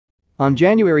On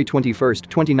January 21,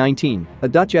 2019, a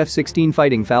Dutch F-16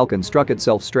 Fighting Falcon struck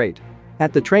itself straight.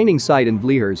 At the training site in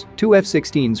Vliehors, two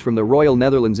F-16s from the Royal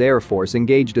Netherlands Air Force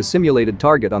engaged a simulated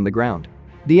target on the ground.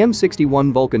 The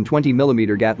M61 Vulcan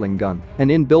 20mm Gatling gun, an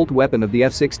inbuilt weapon of the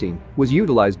F-16, was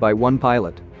utilized by one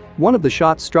pilot. One of the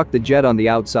shots struck the jet on the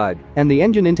outside, and the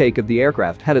engine intake of the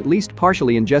aircraft had at least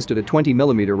partially ingested a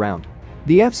 20mm round.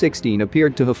 The F-16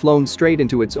 appeared to have flown straight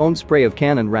into its own spray of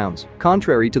cannon rounds,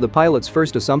 contrary to the pilot's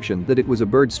first assumption that it was a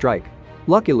bird strike.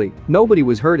 Luckily, nobody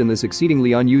was hurt in this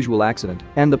exceedingly unusual accident,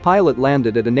 and the pilot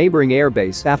landed at a neighboring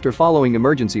airbase after following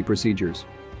emergency procedures.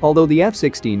 Although the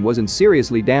F-16 wasn't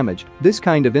seriously damaged, this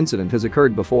kind of incident has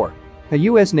occurred before. A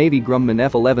U.S. Navy Grumman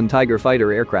F-11 Tiger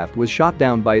fighter aircraft was shot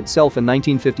down by itself in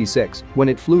 1956 when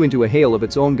it flew into a hail of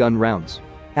its own gun rounds.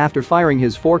 After firing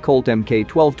his 4 Colt Mk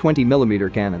 12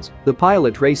 20mm cannons, the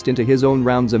pilot raced into his own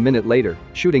rounds a minute later,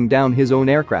 shooting down his own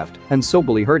aircraft and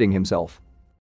soberly hurting himself.